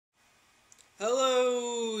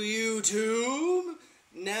Hello, YouTube!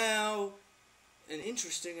 Now, an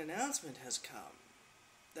interesting announcement has come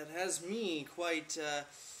that has me quite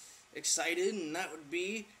excited, and that would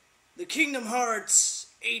be the Kingdom Hearts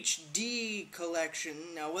HD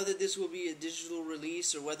collection. Now, whether this will be a digital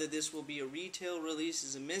release or whether this will be a retail release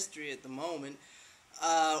is a mystery at the moment,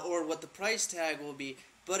 or what the price tag will be,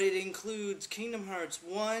 but it includes Kingdom Hearts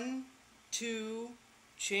 1, 2,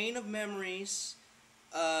 Chain of Memories,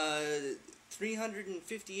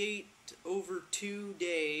 358 over 2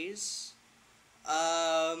 days,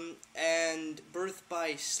 and Birth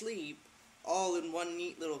by Sleep, all in one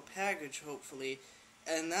neat little package, hopefully,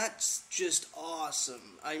 and that's just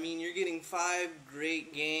awesome. I mean, you're getting 5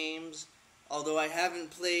 great games, although I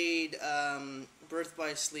haven't played Birth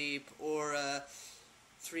by Sleep or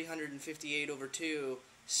 358 over 2,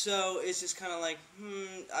 so it's just kind of like,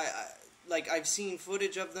 I've seen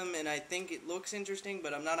footage of them, and I think it looks interesting,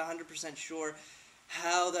 but I'm not 100% sure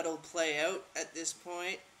how that'll play out at this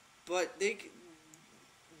point. But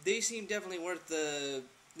they seem definitely worth the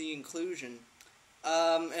inclusion.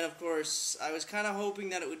 And of course, I was kind of hoping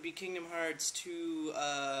that it would be Kingdom Hearts 2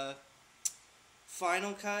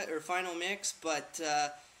 Final Cut or Final Mix, but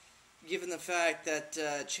given the fact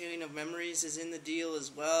that Chain of Memories is in the deal as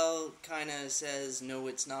well, kind of says no,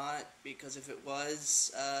 it's not, because if it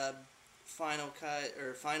was Final Cut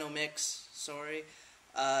or Final Mix, sorry,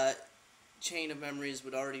 Chain of Memories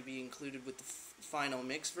would already be included with the Final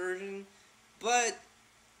Mix version. But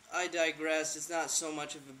I digress. It's not so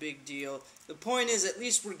much of a big deal. The point is, at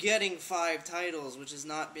least we're getting 5 titles, which has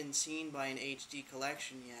not been seen by an HD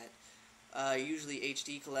collection yet. Usually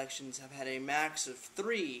HD collections have had a max of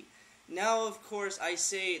 3. Now, of course, I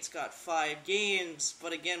say it's got 5 games,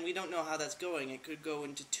 but again, we don't know how that's going. It could go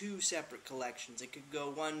into 2 separate collections. It could go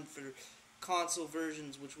one for console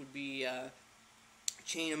versions, which would be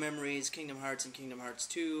Chain of Memories, Kingdom Hearts, and Kingdom Hearts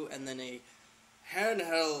 2, and then a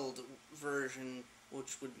handheld version,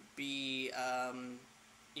 which would be,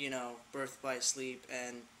 Birth by Sleep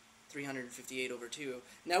and 358 over 2.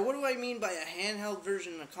 Now, what do I mean by a handheld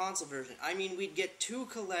version and a console version? I mean, we'd get 2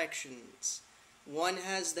 collections. One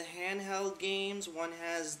has the handheld games, one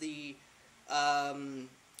has the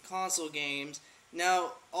console games.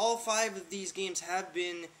 Now, all 5 of these games have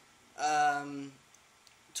been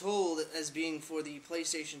told as being for the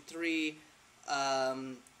PlayStation 3,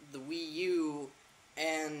 the Wii U,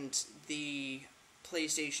 and the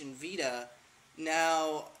PlayStation Vita.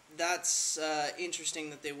 Now, that's interesting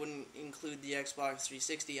that they wouldn't include the Xbox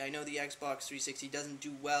 360. I know the Xbox 360 doesn't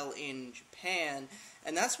do well in Japan,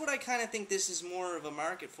 and that's what I kind of think this is more of a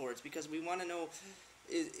market for. It's because we want to know,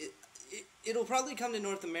 it'll probably come to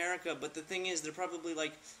North America, but the thing is, they're probably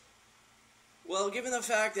like, well, given the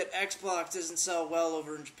fact that Xbox doesn't sell well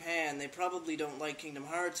over in Japan, they probably don't like Kingdom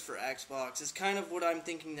Hearts for Xbox, is kind of what I'm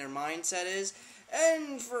thinking their mindset is.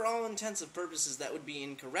 And for all intents and purposes, that would be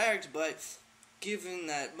incorrect, but given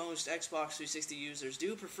that most Xbox 360 users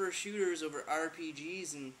do prefer shooters over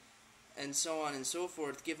RPGs and so on and so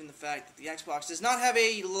forth, given the fact that the Xbox does not have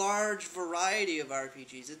a large variety of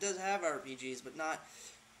RPGs. It does have RPGs, but not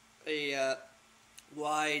a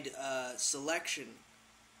wide selection,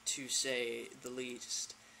 to say the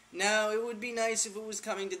least. Now, it would be nice if it was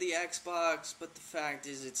coming to the Xbox, but the fact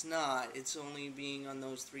is it's not. It's only being on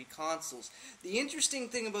those 3 consoles. The interesting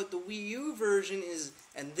thing about the Wii U version is,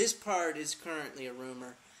 and this part is currently a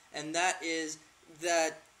rumor, and that is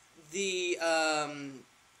that the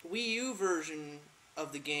Wii U version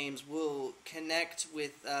of the games will connect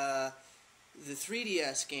with the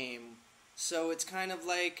 3DS game. So it's kind of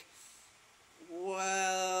like,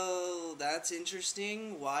 well, that's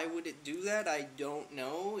interesting. Why would it do that? I don't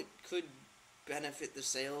know. It could benefit the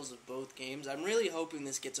sales of both games. I'm really hoping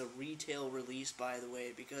this gets a retail release, by the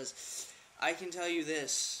way, because I can tell you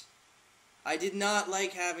this. I did not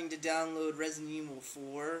like having to download Resident Evil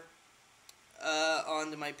 4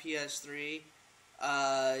 onto my PS3.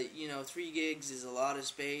 3 gigs is a lot of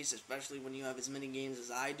space, especially when you have as many games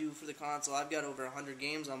as I do for the console. I've got over 100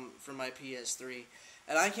 games for my PS3.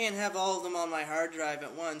 And I can't have all of them on my hard drive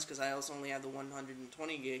at once, because I also only have the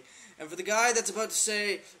 120 gig. And for the guy that's about to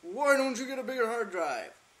say, why don't you get a bigger hard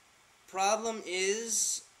drive? Problem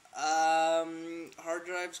is, hard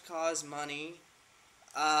drives cost money.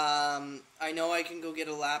 I know I can go get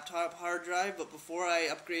a laptop hard drive, but before I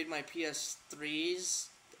upgrade my PS3's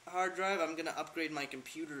hard drive, I'm going to upgrade my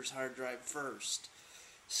computer's hard drive first.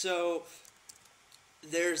 So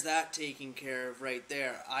there's that taken care of right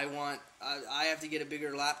there. I have to get a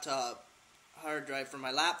bigger laptop hard drive for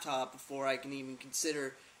my laptop before I can even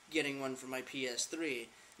consider getting one for my PS3.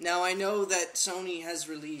 Now, I know that Sony has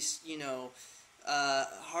released,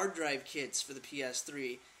 hard drive kits for the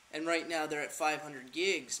PS3, and right now they're at 500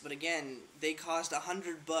 gigs. But again, they cost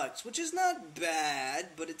 $100, which is not bad,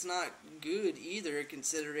 but it's not good either,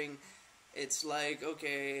 considering it's like,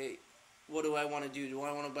 okay, what do I want to do? Do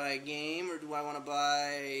I want to buy a game, or do I want to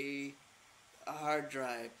buy a hard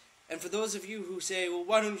drive? And for those of you who say, well,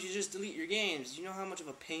 why don't you just delete your games? Do you know how much of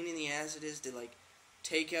a pain in the ass it is to, like,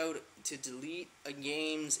 to delete a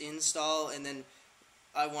game's install, and then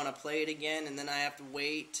I want to play it again, and then I have to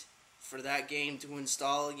wait for that game to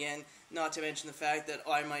install again? Not to mention the fact that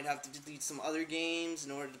I might have to delete some other games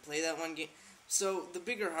in order to play that one game. So the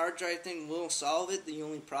bigger hard drive thing will solve it. The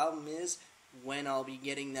only problem is when I'll be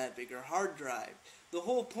getting that bigger hard drive. The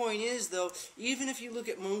whole point is, though, even if you look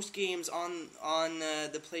at most games on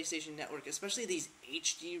the PlayStation Network, especially these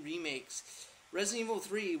HD remakes, Resident Evil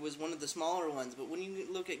 3 was one of the smaller ones, but when you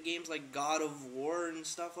look at games like God of War and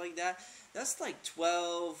stuff like that, that's like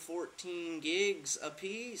 12, 14 gigs a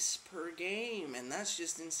piece per game, and that's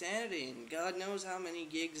just insanity, and God knows how many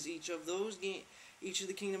gigs each of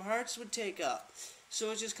the Kingdom Hearts would take up.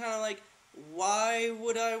 So it's just kind of like, why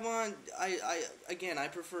would I want... Again, I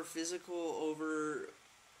prefer physical over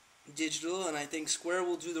digital, and I think Square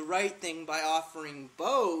will do the right thing by offering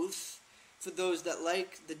both for those that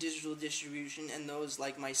like the digital distribution and those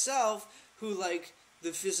like myself who like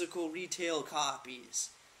the physical retail copies.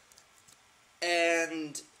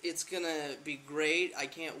 And it's gonna be great. I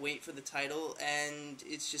can't wait for the title, and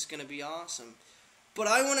it's just gonna be awesome. But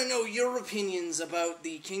I want to know your opinions about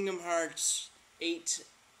the Kingdom Hearts 8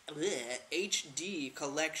 HD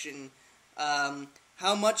collection.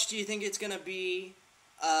 How much do you think it's going to be?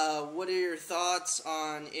 What are your thoughts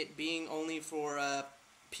on it being only for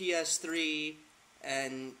PS3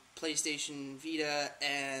 and PlayStation Vita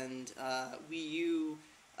and Wii U?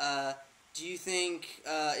 Do you think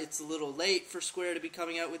it's a little late for Square to be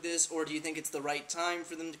coming out with this, or do you think it's the right time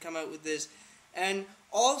for them to come out with this? And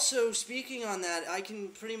also, speaking on that, I can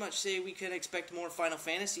pretty much say we can expect more Final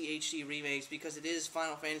Fantasy HD remakes because it is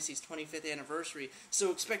Final Fantasy's 25th anniversary.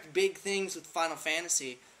 So expect big things with Final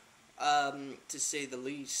Fantasy, to say the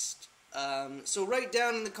least. So write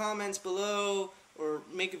down in the comments below, or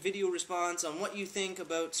make a video response on what you think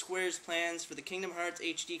about Square's plans for the Kingdom Hearts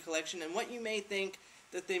HD collection, and what you may think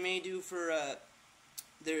that they may do for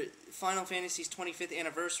their Final Fantasy's 25th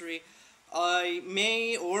anniversary. I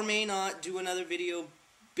may or may not do another video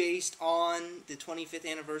based on the 25th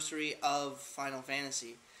anniversary of Final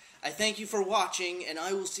Fantasy. I thank you for watching, and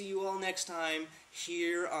I will see you all next time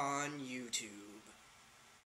here on YouTube.